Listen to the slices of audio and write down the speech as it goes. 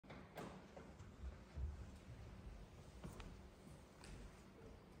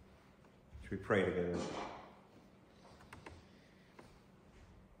Should we pray together?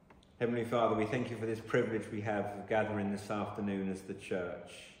 Heavenly Father, we thank you for this privilege we have of gathering this afternoon as the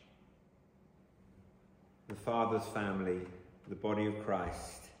church. The Father's family, the body of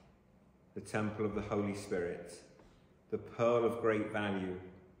Christ, the temple of the Holy Spirit, the pearl of great value,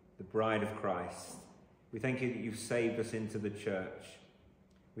 the bride of Christ. We thank you that you've saved us into the church.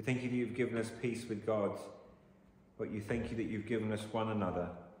 We thank you that you've given us peace with God, but you thank you that you've given us one another.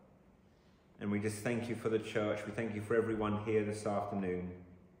 And we just thank you for the church. We thank you for everyone here this afternoon.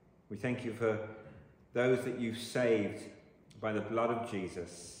 We thank you for those that you've saved by the blood of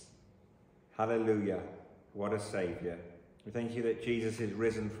Jesus. Hallelujah. What a Saviour. We thank you that Jesus is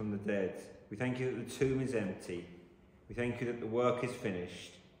risen from the dead. We thank you that the tomb is empty. We thank you that the work is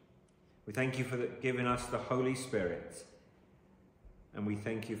finished. We thank you for giving us the Holy Spirit. And we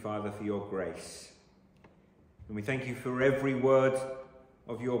thank you, Father, for your grace. And we thank you for every word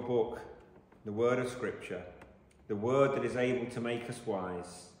of your book, the word of Scripture, the word that is able to make us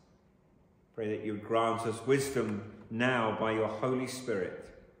wise. Pray that you would grant us wisdom now by your Holy Spirit,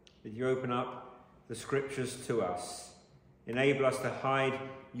 that you open up the Scriptures to us, enable us to hide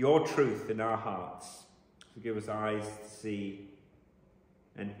your truth in our hearts, to give us eyes to see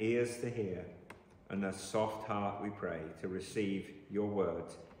and ears to hear, and a soft heart, we pray, to receive your word.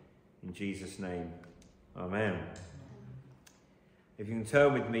 In Jesus' name, amen. If you can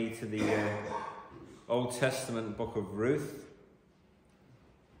turn with me to the Old Testament book of Ruth.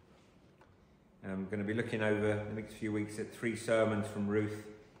 I'm going to be looking over the next few weeks at 3 sermons from Ruth.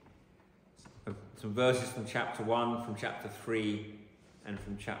 Some verses from chapter 1, from chapter 3, and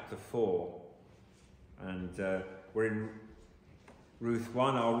from chapter 4. And we're in Ruth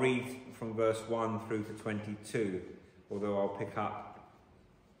 1. I'll read from verse 1 through to 22, although I'll pick up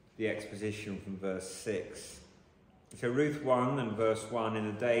the exposition from verse 6. So Ruth 1 and verse 1, in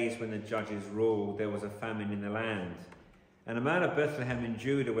the days when the judges ruled, there was a famine in the land. And a man of Bethlehem in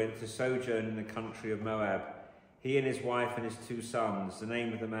Judah went to sojourn in the country of Moab, he and his wife and his 2 sons. The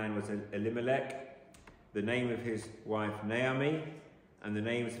name of the man was Elimelech, the name of his wife Naomi, and the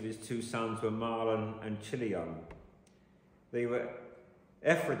names of his 2 sons were Mahlon and Chilion. They were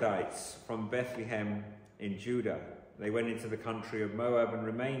Ephraites from Bethlehem in Judah. They went into the country of Moab and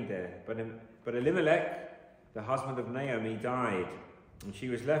remained there. But Elimelech, the husband of Naomi, died, and she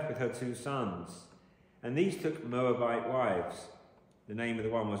was left with her 2 sons. And these took Moabite wives. The name of the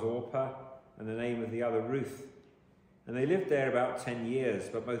one was Orpah, and the name of the other Ruth. And they lived there about 10 years,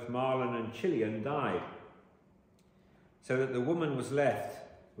 but both Mahlon and Chilion died. So that the woman was left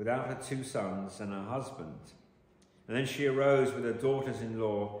without her 2 sons and her husband. And then she arose with her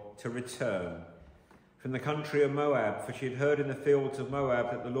daughters-in-law to return from the country of Moab, for she had heard in the fields of Moab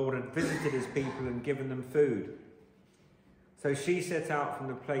that the Lord had visited his people and given them food. So she set out from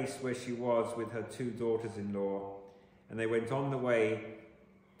the place where she was with her 2 daughters-in-law, and they went on the way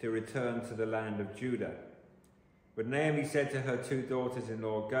to return to the land of Judah. But Naomi said to her 2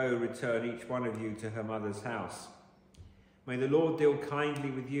 daughters-in-law, "Go, return each one of you to her mother's house. May the Lord deal kindly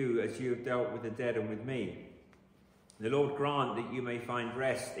with you as you have dealt with the dead and with me. The Lord grant that you may find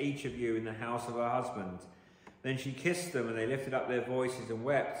rest, each of you, in the house of her husband." Then she kissed them, and they lifted up their voices and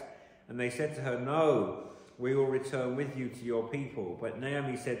wept. And they said to her, "No, we will return with you to your people." But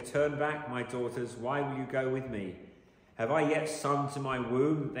Naomi said, "Turn back, my daughters. Why will you go with me? Have I yet sons in my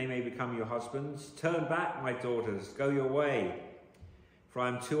womb, that they may become your husbands? Turn back, my daughters. Go your way, for I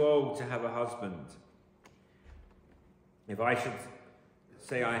am too old to have a husband. If I should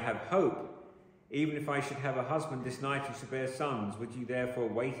say I have hope, even if I should have a husband this night who should bear sons, would you therefore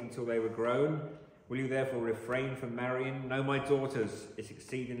wait until they were grown? Will you therefore refrain from marrying? No, my daughters, it's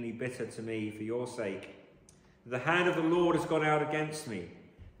exceedingly bitter to me for your sake. The hand of the Lord has gone out against me."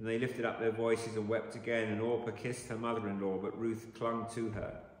 And they lifted up their voices and wept again, and Orpah kissed her mother-in-law, but Ruth clung to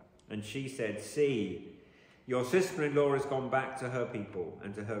her. And she said, "See, your sister-in-law has gone back to her people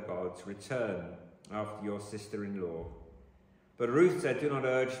and to her gods. Return after your sister-in-law." But Ruth said, "Do not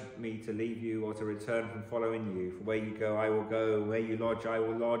urge me to leave you or to return from following you. For where you go, I will go. Where you lodge, I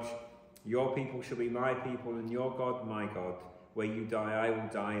will lodge. Your people shall be my people, and your God, my God. Where you die, I will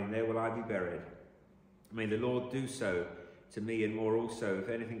die, and there will I be buried. May the Lord do so to me and more also, if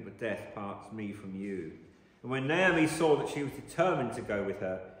anything but death parts me from you." And when Naomi saw that she was determined to go with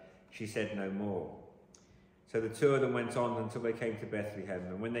her, she said no more. So the 2 of them went on until they came to Bethlehem.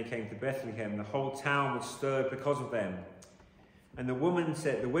 And when they came to Bethlehem, the whole town was stirred because of them. And the women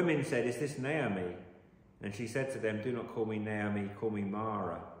said, "Is this Naomi?" And she said to them, "Do not call me Naomi, call me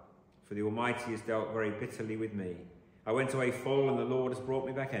Mara, for the Almighty has dealt very bitterly with me. I went away full, and the Lord has brought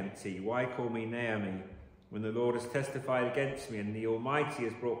me back empty. Why call me Naomi? when the Lord has testified against me and the Almighty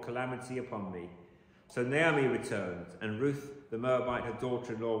has brought calamity upon me. So Naomi returned, and Ruth the Moabite, her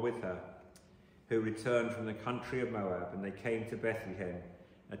daughter-in-law, with her, who returned from the country of Moab, and they came to Bethlehem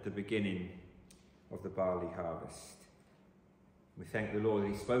at the beginning of the barley harvest. We thank the Lord that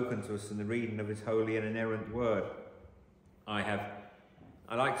he's spoken to us in the reading of his holy and inerrant word. I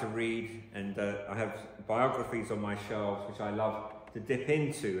like to read, and I have biographies on my shelves which I love to dip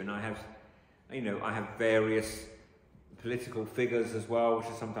into, and I have various political figures as well, which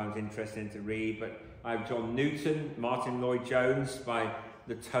are sometimes interesting to read. But I have John Newton, Martin Lloyd-Jones by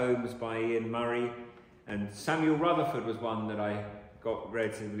the tomes by Ian Murray, and Samuel Rutherford was one that I got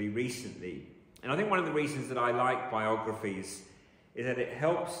relatively recently. And I think one of the reasons that I like biographies is that it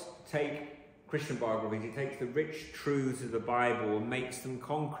helps take Christian biographies, it takes the rich truths of the Bible and makes them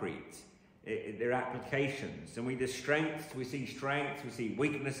concrete, their applications. And we see strengths, we see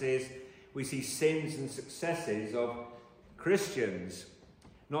weaknesses, we see sins and successes of Christians,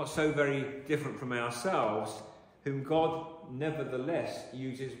 not so very different from ourselves, whom God nevertheless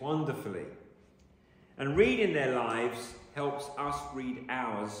uses wonderfully. And reading their lives helps us read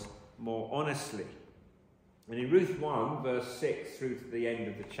ours more honestly. And in Ruth 1, verse 6 through to the end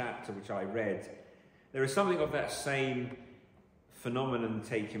of the chapter which I read, there is something of that same phenomenon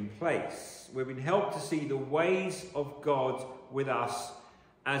taking place. We've been helped to see the ways of God with us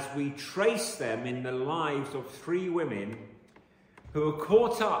as we trace them in the lives of three women who are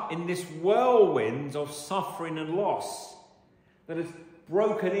caught up in this whirlwind of suffering and loss that has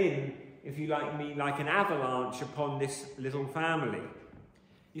broken in, if you like me, like an avalanche upon this little family.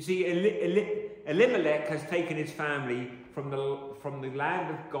 You see, Elimelech has taken his family from the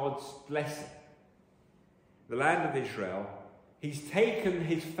land of God's blessing, the land of Israel. He's taken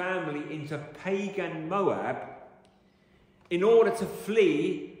his family into pagan Moab in order to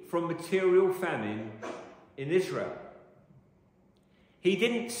flee from material famine in Israel. He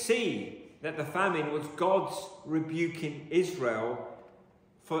didn't see that the famine was God's rebuking Israel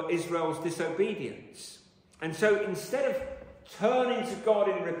for Israel's disobedience. And so instead of turning to God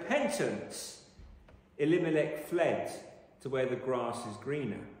in repentance, Elimelech fled to where the grass is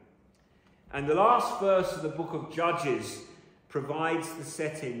greener. And the last verse of the book of Judges provides the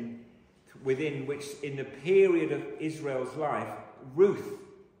setting within which, in the period of Israel's life, Ruth,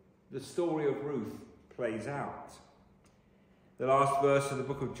 the story of Ruth, plays out. The last verse of the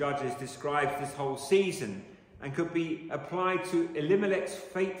book of Judges describes this whole season and could be applied to Elimelech's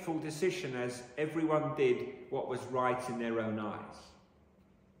fateful decision as everyone did what was right in their own eyes.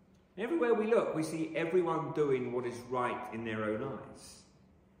 Everywhere we look, we see everyone doing what is right in their own eyes.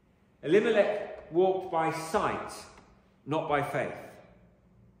 Elimelech walked by sight, not by faith.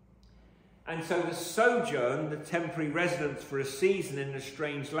 And so the sojourn, the temporary residence for a season in a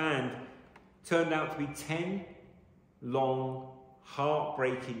strange land, turned out to be 10 long,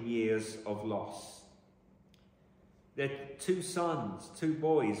 heartbreaking years of loss. Their two sons, two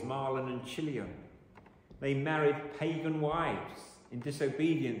boys, Marlon and Chilion, they married pagan wives in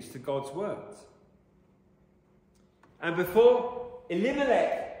disobedience to God's word. And before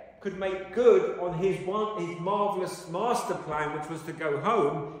Elimelech could make good on his marvellous master plan, which was to go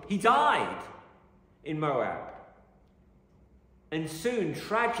home, he died in Moab. And soon,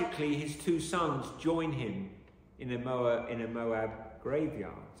 tragically, his two sons join him in a Moab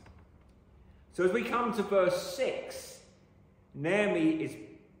graveyard. So as we come to verse 6, Naomi is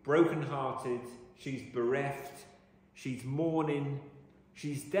brokenhearted, she's bereft, she's mourning,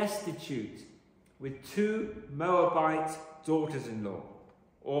 she's destitute, with two Moabite daughters-in-law,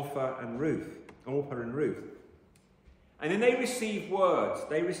 Orpah and Ruth. And then they receive word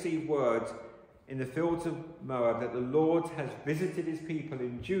in the fields of Moab that the Lord has visited his people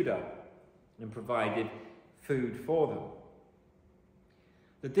in Judah and provided food for them.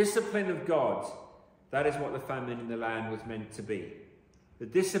 The discipline of God, that is what the famine in the land was meant to be. The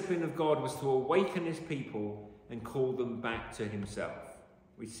discipline of God was to awaken his people and call them back to himself.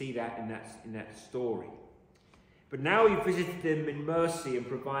 We see that in that story. But now he visited them in mercy and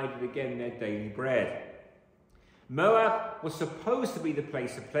provided again their daily bread. Moab was supposed to be the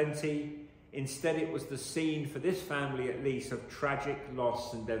place of plenty. Instead, it was the scene, for this family at least, of tragic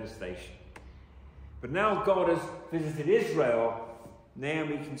loss and devastation. But now God has visited Israel.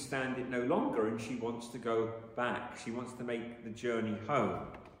 Naomi can stand it no longer, and she wants to go back. She wants to make the journey home.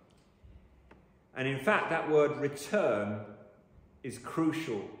 And in fact, that word return is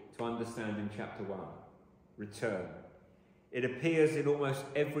crucial to understand in chapter 1. Return. It appears in almost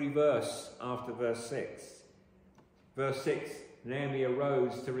every verse after verse 6. Verse 6, Naomi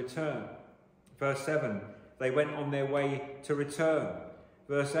arose to return. Verse 7, they went on their way to return.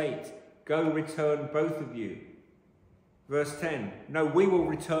 Verse 8, Go return both of you. Verse 10, no, we will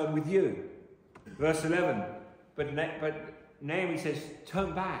return with you. Verse 11, but Naomi says,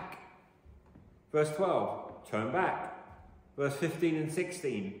 turn back. Verse 12, turn back. Verse 15 and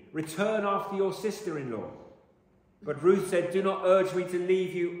 16, return after your sister-in-law. But Ruth said, do not urge me to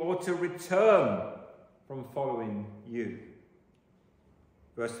leave you or to return from following you.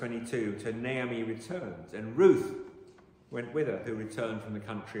 Verse 22, so Naomi returns, and Ruth went with her, who returned from the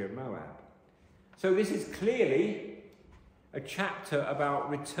country of Moab. So this is clearly a chapter about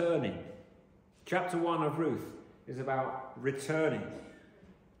returning. Chapter 1 of Ruth is about returning.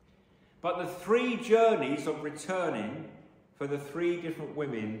 But the three journeys of returning for the three different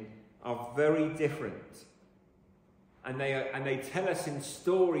women are very different. And they tell us in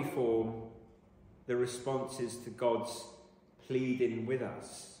story form the responses to God's pleading with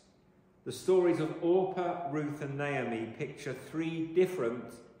us. The stories of Orpah, Ruth and Naomi picture three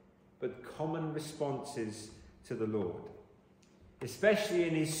different but common responses to the Lord, especially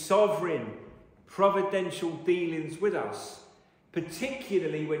in his sovereign, providential dealings with us,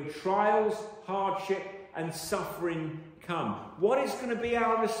 particularly when trials, hardship and suffering come. What is going to be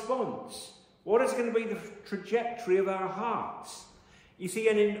our response? What is going to be the trajectory of our hearts? You see,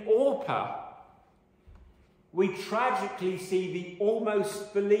 and in Orpah, we tragically see the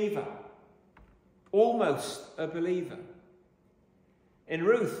almost believer. Almost a believer. In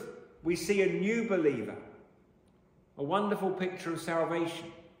Ruth, we see a new believer. A wonderful picture of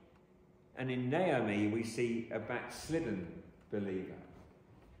salvation. And in Naomi, we see a backslidden believer.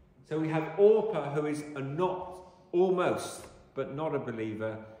 So we have Orpah, who is a not almost, but not a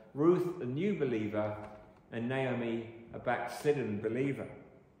believer. Ruth, a new believer. And Naomi, a backslidden believer.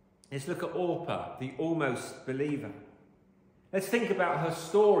 Let's look at Orpah, the almost believer. Let's think about her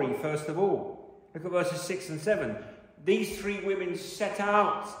story first of all. Look at verses 6 and 7. These three women set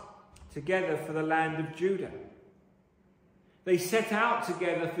out together for the land of Judah. They set out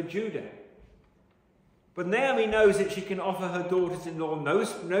together for Judah. But Naomi knows that she can offer her daughters-in-law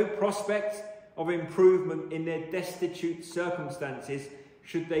no prospect of improvement in their destitute circumstances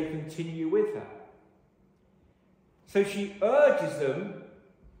should they continue with her. So she urges them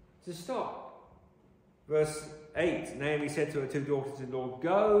to stop. Verse 8, Naomi said to her two daughters-in-law,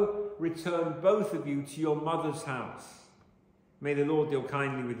 go, return both of you to your mother's house. May the Lord deal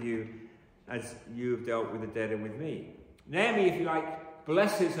kindly with you as you have dealt with the dead and with me. Naomi, if you like,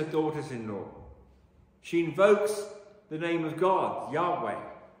 blesses her daughters-in-law. She invokes the name of God, Yahweh,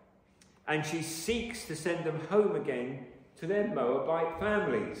 and she seeks to send them home again to their Moabite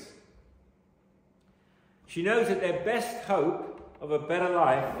families. She knows that their best hope of a better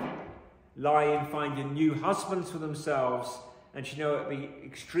life lie in finding new husbands for themselves, and she knows it would be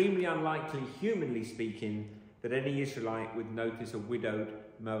extremely unlikely, humanly speaking, that any Israelite would notice a widowed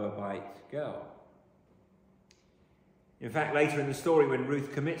Moabite girl. In fact, later in the story, when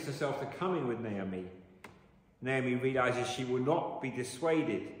Ruth commits herself to coming with Naomi, Naomi realizes she will not be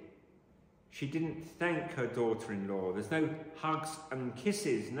dissuaded. She didn't thank her daughter-in-law. There's no hugs and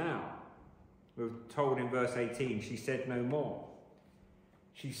kisses now. We're told in verse 18, she said no more.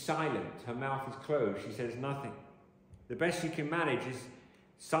 She's silent. Her mouth is closed. She says nothing. The best she can manage is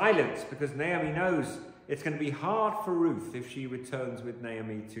silence, because Naomi knows it's going to be hard for Ruth if she returns with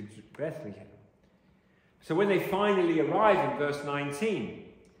Naomi to Bethlehem. So when they finally arrive in verse 19,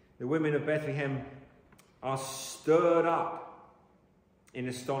 the women of Bethlehem are stirred up in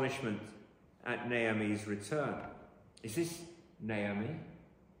astonishment at Naomi's return. Is this Naomi?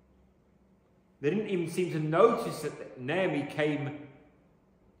 They didn't even seem to notice that Naomi came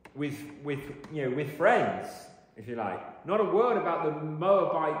with friends, if you like. Not a word about the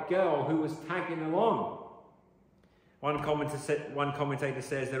Moabite girl who was tagging along. One commentator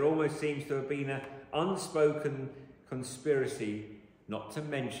says there almost seems to have been an unspoken conspiracy not to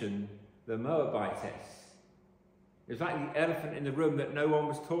mention the Moabitess. It was like the elephant in the room that no one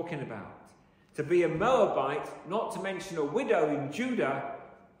was talking about. To be a Moabite, not to mention a widow in Judah,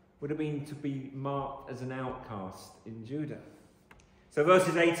 would have been to be marked as an outcast in Judah. So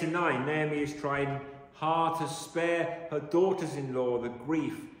verses 8 and 9, Naomi is trying hard to spare her daughters-in-law the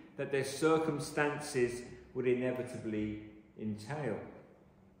grief that their circumstances would inevitably entail.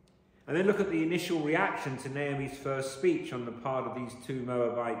 And then look at the initial reaction to Naomi's first speech on the part of these two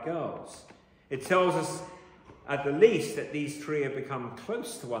Moabite girls. It tells us at the least that these three have become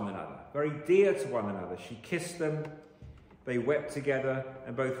close to one another, very dear to one another. She kissed them, they wept together,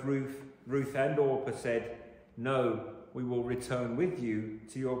 and both Ruth and Orpah said, no, we will return with you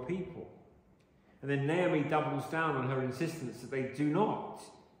to your people. And then Naomi doubles down on her insistence that they do not.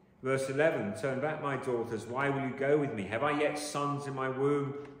 Verse 11, turn back, my daughters. Why will you go with me? Have I yet sons in my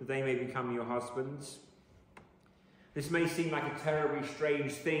womb that they may become your husbands? This may seem like a terribly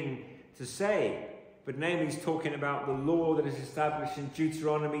strange thing to say, but Naomi's talking about the law that is established in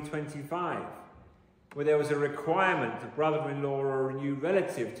Deuteronomy 25, where there was a requirement of brother-in-law or a new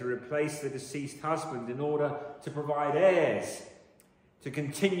relative to replace the deceased husband in order to provide heirs, to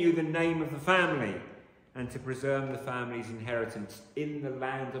continue the name of the family, and to preserve the family's inheritance in the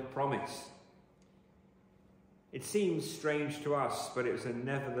land of promise. It seems strange to us, but it was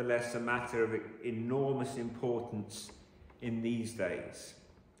nevertheless a matter of enormous importance in these days.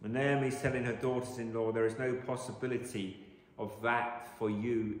 And Naomi's telling her daughters-in-law, there is no possibility of that for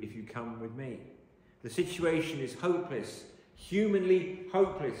you if you come with me. The situation is hopeless, humanly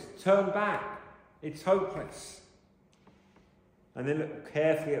hopeless. Turn back. It's hopeless. And then look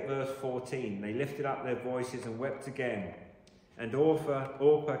carefully at verse 14. They lifted up their voices and wept again. And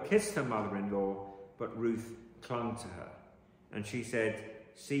Orpah kissed her mother-in-law, but Ruth clung to her. And she said,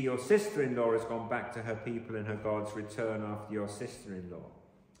 see, your sister-in-law has gone back to her people and her gods. Return after your sister-in-law.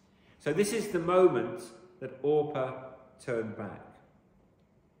 So this is the moment that Orpah turned back.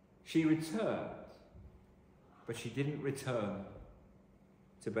 She returned, but she didn't return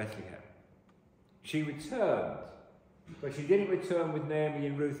to Bethlehem. She returned, but she didn't return with Naomi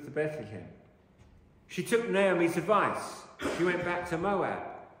and Ruth to Bethlehem. She took Naomi's advice. She went back to Moab.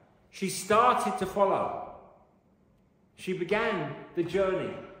 She started to follow. She began the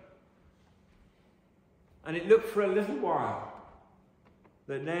journey. And it looked for a little while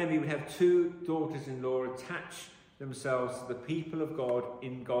that Naomi would have two daughters-in-law attach themselves to the people of God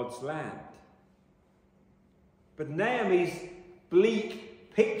in God's land. But Naomi's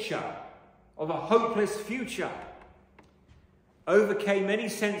bleak picture of a hopeless future overcame any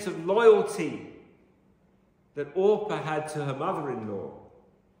sense of loyalty that Orpah had to her mother-in-law,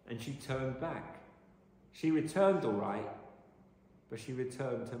 and she turned back. She returned all right, but she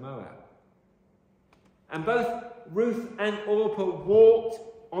returned to Moab. And both Ruth and Orpah walked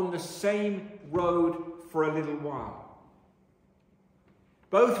on the same road for a little while.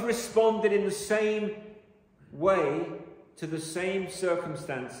 Both responded in the same way to the same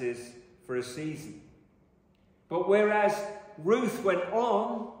circumstances for a season. But whereas Ruth went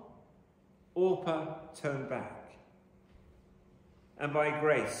on, Orpah turned back. And by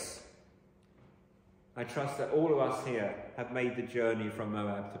grace, I trust that all of us here have made the journey from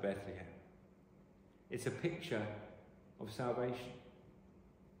Moab to Bethlehem. It's a picture of salvation.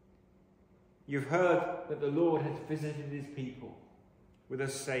 You've heard that the Lord has visited his people with a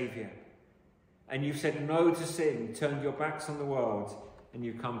Saviour. And you've said no to sin, turned your backs on the world, and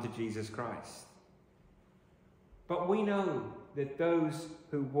you've come to Jesus Christ. But we know that those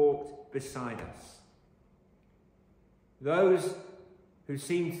who walked beside us, those who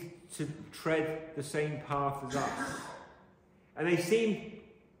seemed to tread the same path as us, and they seemed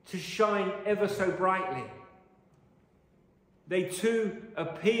to shine ever so brightly, they too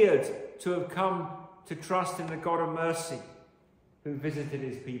appeared to have come to trust in the God of mercy who visited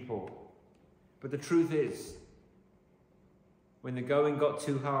his people. But the truth is, when the going got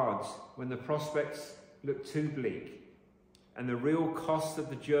too hard, when the prospects looked too bleak, and the real cost of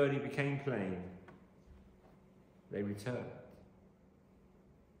the journey became plain, they returned.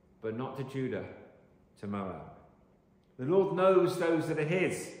 But not to Judah, to Moab. The Lord knows those that are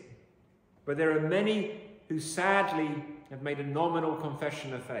his, but there are many who sadly have made a nominal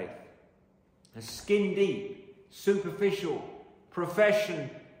confession of faith, a skin-deep, superficial profession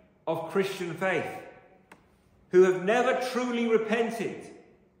of Christian faith, who have never truly repented,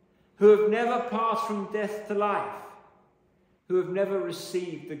 who have never passed from death to life, who have never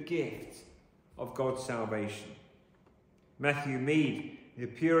received the gift of God's salvation. Matthew Mead, the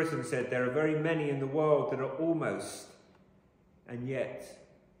Puritan, said, there are very many in the world that are almost, and yet,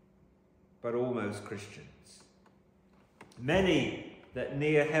 but almost Christians. Many that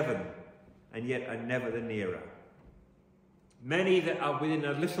near heaven, and yet are never the nearer. Many that are within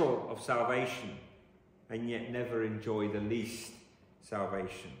a little of salvation, and yet never enjoy the least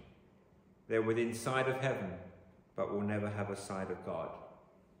salvation. They're within sight of heaven, but will never have a sight of God.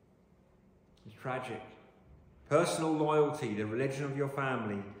 It's tragic. Personal loyalty, the religion of your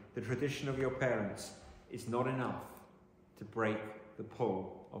family, the tradition of your parents, is not enough to break the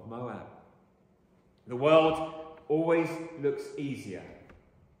pull of Moab. The world always looks easier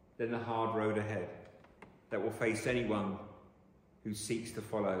than the hard road ahead that will face anyone who seeks to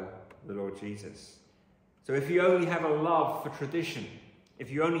follow the Lord Jesus. So if you only have a love for tradition, if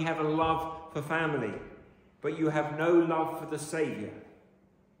you only have a love for family, but you have no love for the Saviour,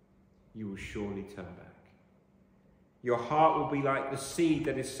 you will surely turn back. Your heart will be like the seed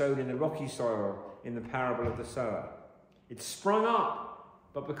that is sown in the rocky soil in the parable of the sower. It sprung up,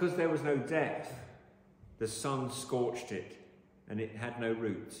 but because there was no depth, the sun scorched it, and it had no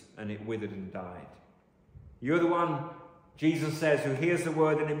roots, and it withered and died. You're the one, Jesus says, who hears the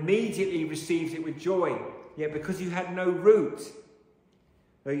word and immediately receives it with joy. Yet because you had no root,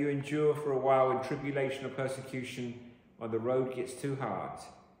 though you endure for a while in tribulation or persecution, when the road gets too hard,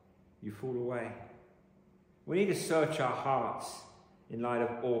 you fall away. We need to search our hearts in light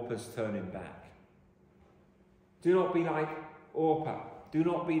of Orpah's turning back. Do not be like Orpah. Do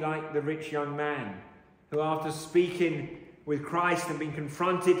not be like the rich young man who, after speaking with Christ and being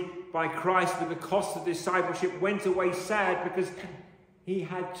confronted by Christ with the cost of discipleship, went away sad because he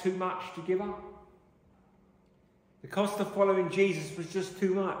had too much to give up. The cost of following Jesus was just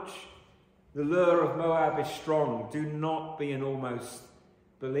too much. The lure of Moab is strong. Do not be an almost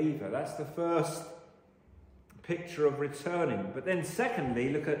believer. That's the first picture of returning. But then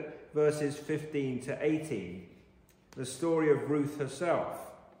secondly, look at verses 15 to 18. The story of Ruth herself.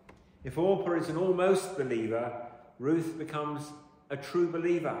 If Orpah is an almost believer, Ruth becomes a true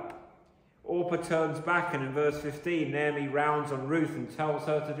believer. Orpah turns back, and in verse 15, Naomi rounds on Ruth and tells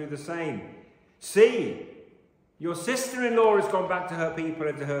her to do the same. See, your sister-in-law has gone back to her people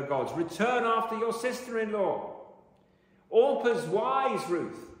and to her gods. Return after your sister-in-law. Orpah's wise,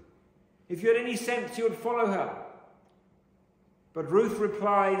 Ruth. If you had any sense, you would follow her. But Ruth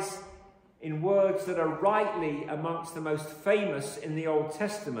replies in words that are rightly amongst the most famous in the Old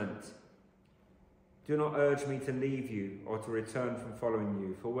Testament. Do not urge me to leave you or to return from following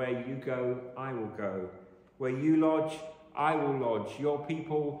you. For where you go, I will go. Where you lodge, I will lodge. Your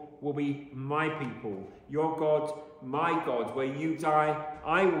people will be my people. Your God, my God. Where you die,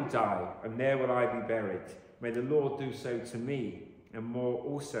 I will die, and there will I be buried. May the Lord do so to me, and more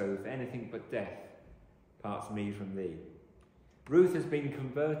also, if anything but death parts me from thee. Ruth has been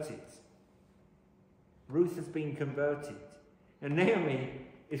converted. Ruth has been converted. And Naomi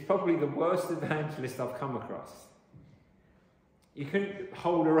is probably the worst evangelist I've come across. You couldn't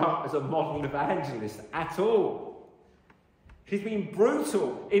hold her up as a model evangelist at all. She's been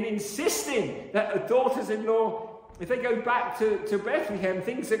brutal in insisting that her daughters-in-law, if they go back to Bethlehem,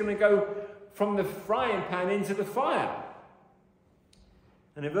 things are going to go from the frying pan into the fire.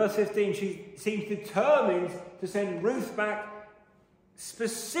 And in verse 15, she seems determined to send Ruth back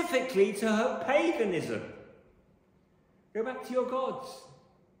specifically to her paganism. Go back to your gods.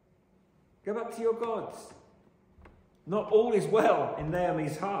 Go back to your gods. Not all is well in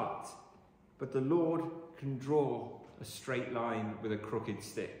Naomi's heart, but the Lord can draw a straight line with a crooked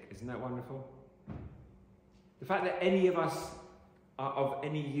stick. Isn't that wonderful? The fact that any of us are of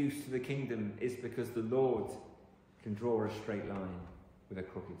any use to the kingdom is because the Lord can draw a straight line with a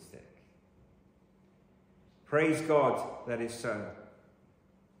crooked stick. Praise God that is so.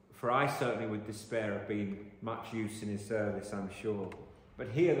 For I certainly would despair of being much use in his service, I'm sure. But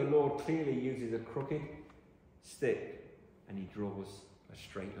here the Lord clearly uses a crooked stick and he draws a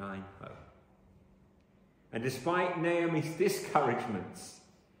straight line home. And despite Naomi's discouragements,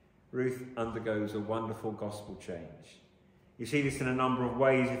 Ruth undergoes a wonderful gospel change. You see this in a number of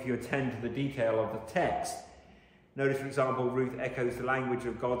ways if you attend to the detail of the text. Notice, for example, Ruth echoes the language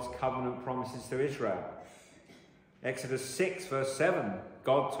of God's covenant promises to Israel. Exodus 6, verse 7,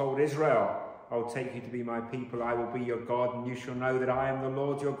 God told Israel, I will take you to be my people, I will be your God, and you shall know that I am the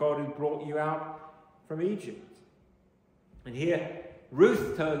Lord your God who brought you out from Egypt. And here,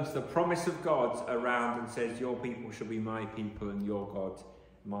 Ruth turns the promise of God around and says, your people shall be my people and your God,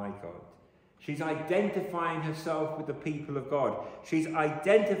 my God. She's identifying herself with the people of God. She's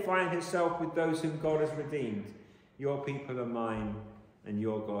identifying herself with those whom God has redeemed. Your people are mine and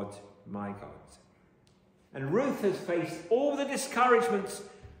your God, my God. And Ruth has faced all the discouragements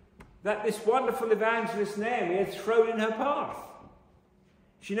that this wonderful evangelist Naomi has thrown in her path.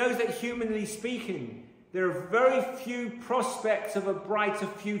 She knows that humanly speaking, there are very few prospects of a brighter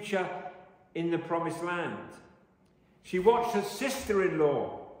future in the promised land. She watched her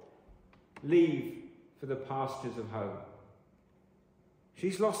sister-in-law leave for the pastures of home.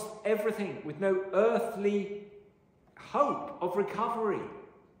 She's lost everything with no earthly hope of recovery.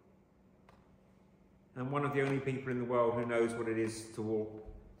 And one of the only people in the world who knows what it is to walk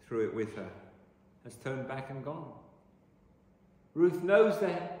through it with her has turned back and gone. Ruth knows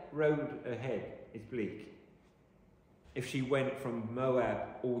the road ahead is bleak if she went from Moab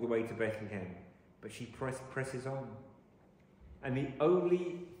all the way to Bethlehem, but she presses on. And the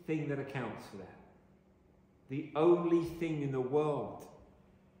only thing that accounts for that, the only thing in the world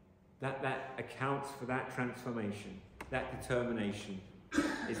that accounts for that transformation, that determination,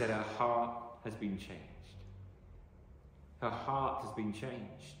 is that her heart has been changed. Her heart has been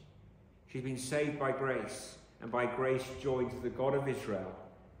changed. She's been saved by grace, and by grace joined to the God of Israel,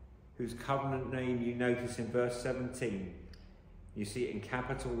 whose covenant name you notice in verse 17. You see it in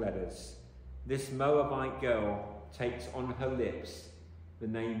capital letters. This Moabite girl takes on her lips the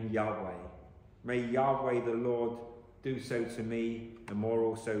name Yahweh. May Yahweh the Lord do so to me, and more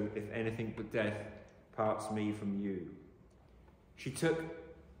also, if anything but death parts me from you. She took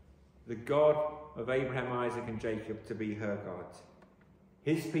the God of Abraham, Isaac, and Jacob to be her God.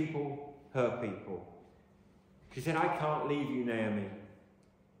 His people, her people. She said, I can't leave you, Naomi,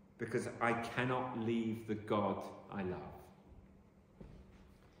 because I cannot leave the God I love.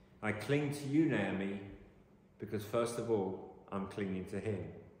 I cling to you, Naomi, because first of all, I'm clinging to him.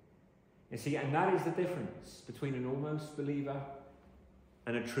 You see, and that is the difference between an almost believer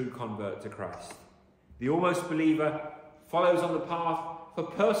and a true convert to Christ. The almost believer follows on the path for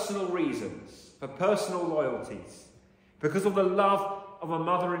personal reasons, for personal loyalties, because of the love of a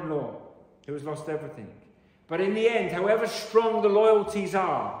mother-in-law who has lost everything. But in the end, however strong the loyalties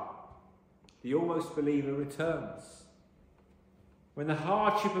are, the almost believer returns. When the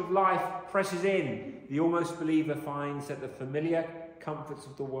hardship of life presses in, the almost believer finds that the familiar comforts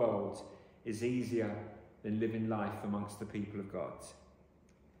of the world is easier than living life amongst the people of God.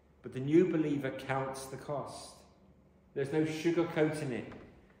 But the new believer counts the cost. There's no sugarcoating it.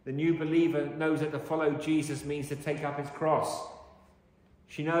 The new believer knows that to follow Jesus means to take up his cross.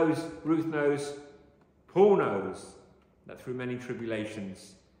 She knows, Ruth knows, Paul knows that through many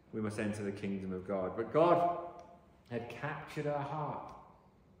tribulations we must enter the kingdom of God. But God had captured her heart,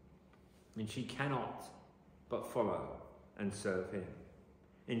 and she cannot but follow and serve him.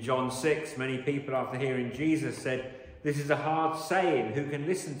 In John 6, many people, after hearing Jesus, said, this is a hard saying, who can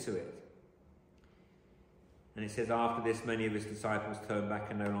listen to it? And it says, after this, many of his disciples turned back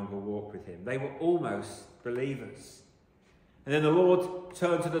and no longer walked with him. They were almost believers. And then the Lord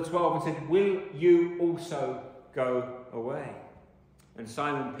turned to the 12 and said, will you also go away? And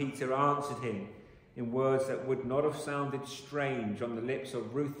Simon Peter answered him in words that would not have sounded strange on the lips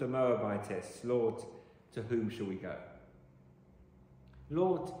of Ruth the Moabitess, Lord, to whom shall we go?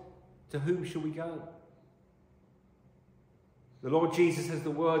 Lord, to whom shall we go? The Lord Jesus has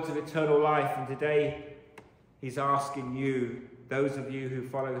the words of eternal life, and today he's asking you, those of you who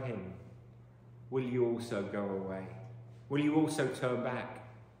follow him, will you also go away? Will you also turn back?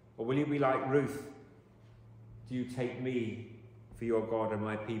 Or will you be like Ruth? Do you take me for your God and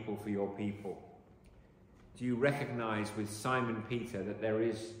my people for your people? Do you recognize with Simon Peter that there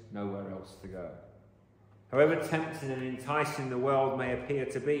is nowhere else to go? However tempting and enticing the world may appear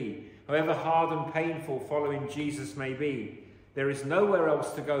to be, however hard and painful following Jesus may be, there is nowhere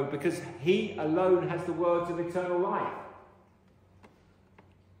else to go because he alone has the words of eternal life.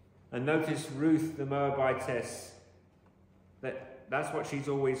 And notice Ruth the Moabitess, that's what she's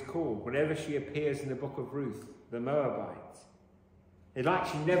always called. Whenever she appears in the book of Ruth, the Moabite. It's like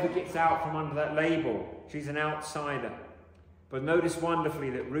she never gets out from under that label. She's an outsider. But notice wonderfully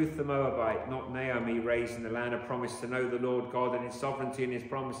that Ruth the Moabite, not Naomi, raised in the land of promise to know the Lord God and his sovereignty and his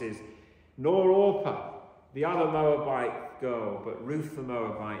promises, nor Orpah, the other Moabite girl, but Ruth the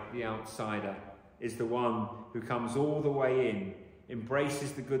Moabite, the outsider, is the one who comes all the way in,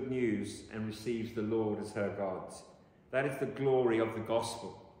 embraces the good news, and receives the Lord as her God. That is the glory of the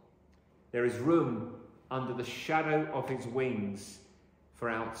gospel. There is room under the shadow of his wings for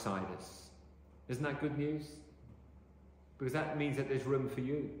outsiders. Isn't that good news? Because that means that there's room for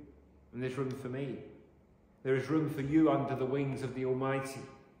you, and there's room for me. There is room for you under the wings of the Almighty.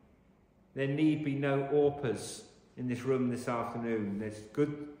 There need be no Orpahs in this room this afternoon. There's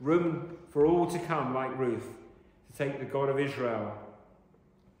good room for all to come, like Ruth, to take the God of Israel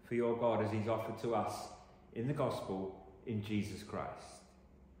for your God as he's offered to us in the gospel in Jesus Christ.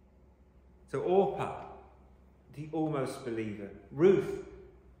 So Orpah, the almost believer. Ruth,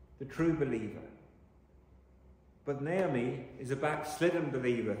 the true believer. But Naomi is a backslidden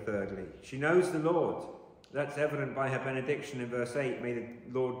believer, thirdly. She knows the Lord. That's evident by her benediction in verse 8. May the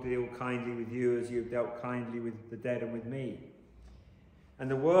Lord deal kindly with you as you have dealt kindly with the dead and with me. And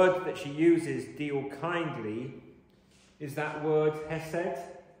the word that she uses, deal kindly, is that word hesed,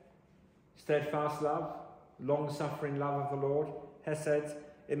 steadfast love, long-suffering love of the Lord. Hesed,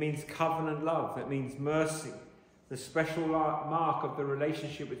 it means covenant love. It means mercy, the special mark of the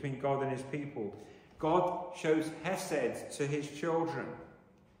relationship between God and his people. God shows hesed to his children.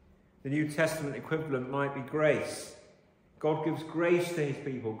 The New Testament equivalent might be grace. God gives grace to his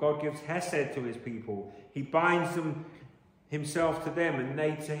people. God gives hesed to his people. He binds them himself to them and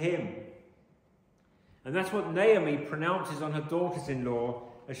they to him. And that's what Naomi pronounces on her daughters-in-law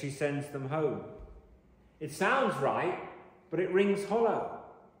as she sends them home. It sounds right, but it rings hollow.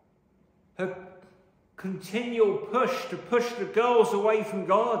 Her continual push to push the girls away from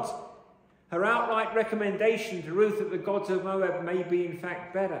God. Her outright recommendation to Ruth that the gods of Moab may be in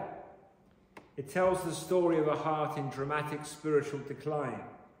fact better. It tells the story of a heart in dramatic spiritual decline.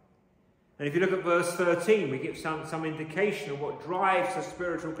 And if you look at verse 13, we get some indication of what drives her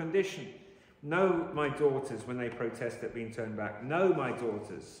spiritual condition. No, my daughters, when they protest at being turned back. No, my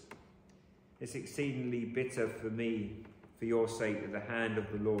daughters, it's exceedingly bitter for me, for your sake, that the hand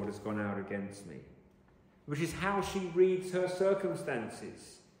of the Lord has gone out against me. Which is how she reads her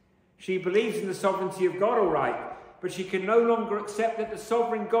circumstances. She believes in the sovereignty of God, all right, but she can no longer accept that the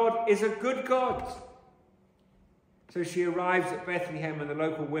sovereign God is a good God. So she arrives at Bethlehem and the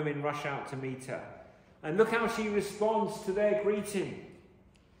local women rush out to meet her. And look how she responds to their greeting.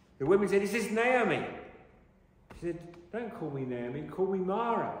 The women said, "This is Naomi." She said, "Don't call me Naomi, call me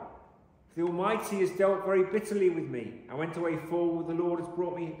Mara. The Almighty has dealt very bitterly with me. I went away full, the Lord has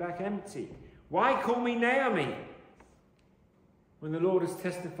brought me back empty. Why call me Naomi, when the Lord has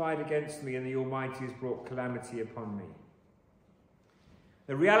testified against me and the Almighty has brought calamity upon me?"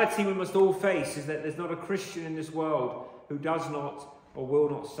 The reality we must all face is that there's not a Christian in this world who does not or will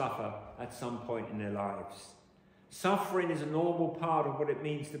not suffer at some point in their lives. Suffering is a normal part of what it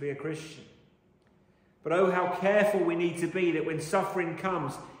means to be a Christian. But oh, how careful we need to be that when suffering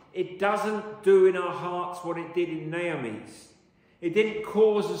comes, it doesn't do in our hearts what it did in Naomi's. It didn't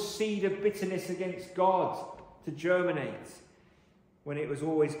cause a seed of bitterness against God to germinate, when it was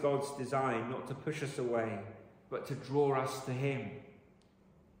always God's design not to push us away, but to draw us to him.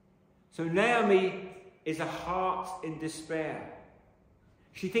 So Naomi is a heart in despair.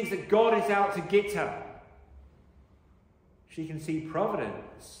 She thinks that God is out to get her. She can see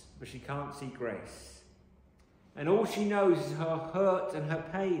providence, but she can't see grace. And all she knows is her hurt and her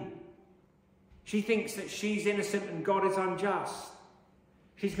pain. She thinks that she's innocent and God is unjust.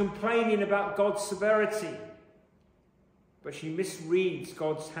 She's complaining about God's severity. But she misreads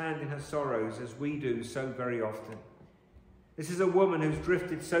God's hand in her sorrows, as we do so very often. This is a woman who's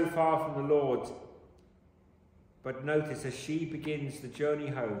drifted so far from the Lord. But notice, as she begins the journey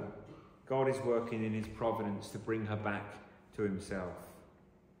home, God is working in his providence to bring her back to himself.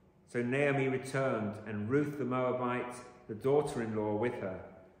 So Naomi returned, and Ruth the Moabite, the daughter-in-law, with her,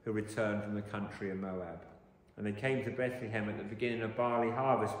 who returned from the country of Moab. And they came to Bethlehem at the beginning of barley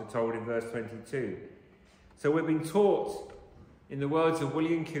harvest, we're told in verse 22. So we've been taught, in the words of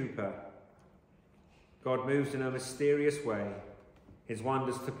William Cooper, God moves in a mysterious way, his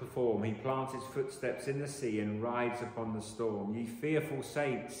wonders to perform. He plants his footsteps in the sea and rides upon the storm. Ye fearful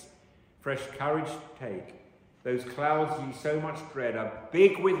saints, fresh courage take. Those clouds ye so much dread are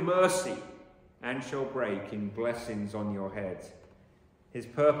big with mercy and shall break in blessings on your head. His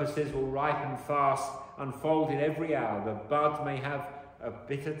purposes will ripen fast, unfold in every hour. The bud may have a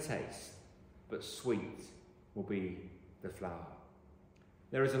bitter taste, but sweet will be the flower.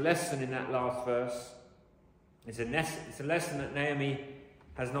 There is a lesson in that last verse. It's a lesson that Naomi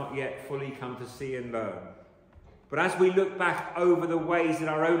has not yet fully come to see and learn. But as we look back over the ways that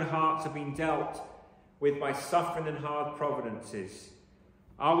our own hearts have been dealt with by suffering and hard providences,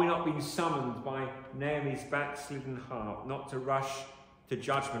 are we not being summoned by Naomi's backslidden heart not to rush to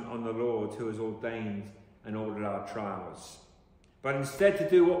judgment on the Lord who has ordained and ordered our trials, but instead to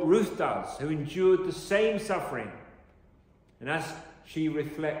do what Ruth does, who endured the same suffering? And as she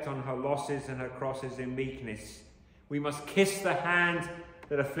reflects on her losses and her crosses in meekness, we must kiss the hand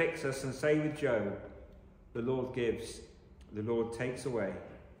that afflicts us and say with Job, the Lord gives, the Lord takes away.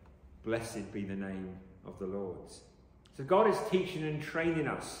 Blessed be the name of the Lord. So God is teaching and training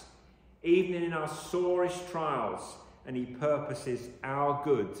us, even in our sorest trials, and he purposes our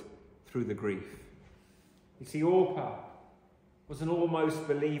good through the grief. You see, Orpah was an almost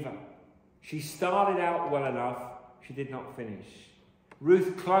believer. She started out well enough, she did not finish.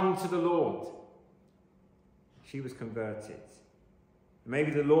 Ruth clung to the Lord. She was converted. Maybe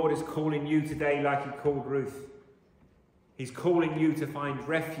the Lord is calling you today like he called Ruth. He's calling you to find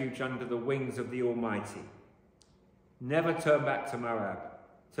refuge under the wings of the Almighty. Never turn back to Moab.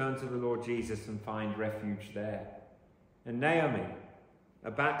 Turn to the Lord Jesus and find refuge there. And Naomi,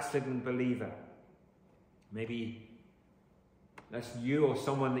 a backslidden believer, maybe that's you or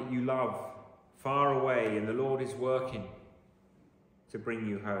someone that you love far away, and the Lord is working to bring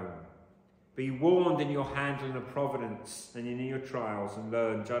you home. Be warned in your handling of providence and in your trials, and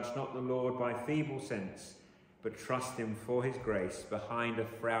learn, judge not the Lord by feeble sense, but trust him for his grace. Behind a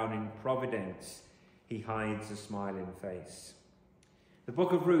frowning providence, he hides a smiling face. The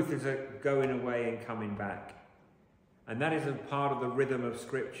book of Ruth is a going away and coming back. And that is a part of the rhythm of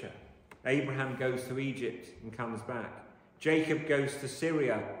Scripture. Abraham goes to Egypt and comes back. Jacob goes to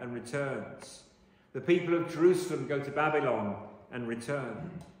Syria and returns. The people of Jerusalem go to Babylon and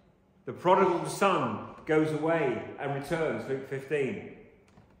return. The prodigal son goes away and returns, Luke 15.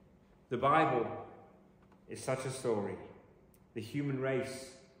 The Bible is such a story. The human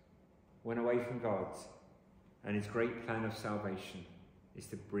race went away from God, and his great plan of salvation is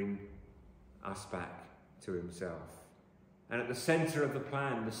to bring us back to himself. And at the centre of the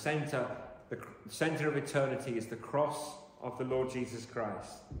plan, the centre of eternity, is the cross of the Lord Jesus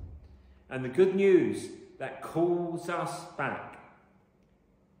Christ. And the good news that calls us back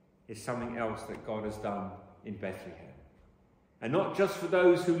is something else that God has done in Bethlehem. And not just for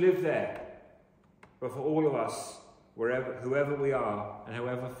those who live there, but for all of us, whoever we are and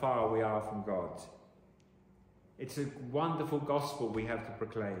however far we are from God. It's a wonderful gospel we have to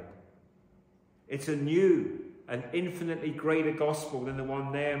proclaim. It's a new and infinitely greater gospel than the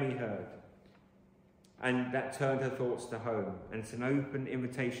one Naomi heard. And that turned her thoughts to home. And it's an open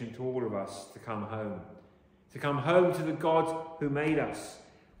invitation to all of us to come home. To come home to the God who made us.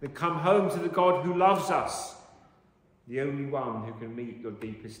 To come home to the God who loves us. The only one who can meet your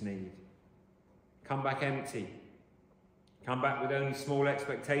deepest need. Come back empty. Come back with only small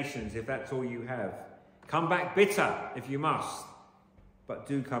expectations if that's all you have. Come back bitter if you must. But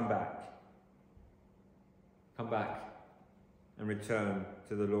do come back. Come back and return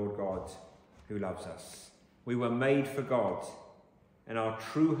to the Lord God who loves us. We were made for God, and our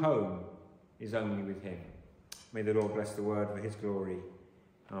true home is only with him. May the Lord bless the word for his glory.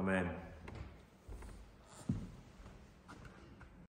 Amen.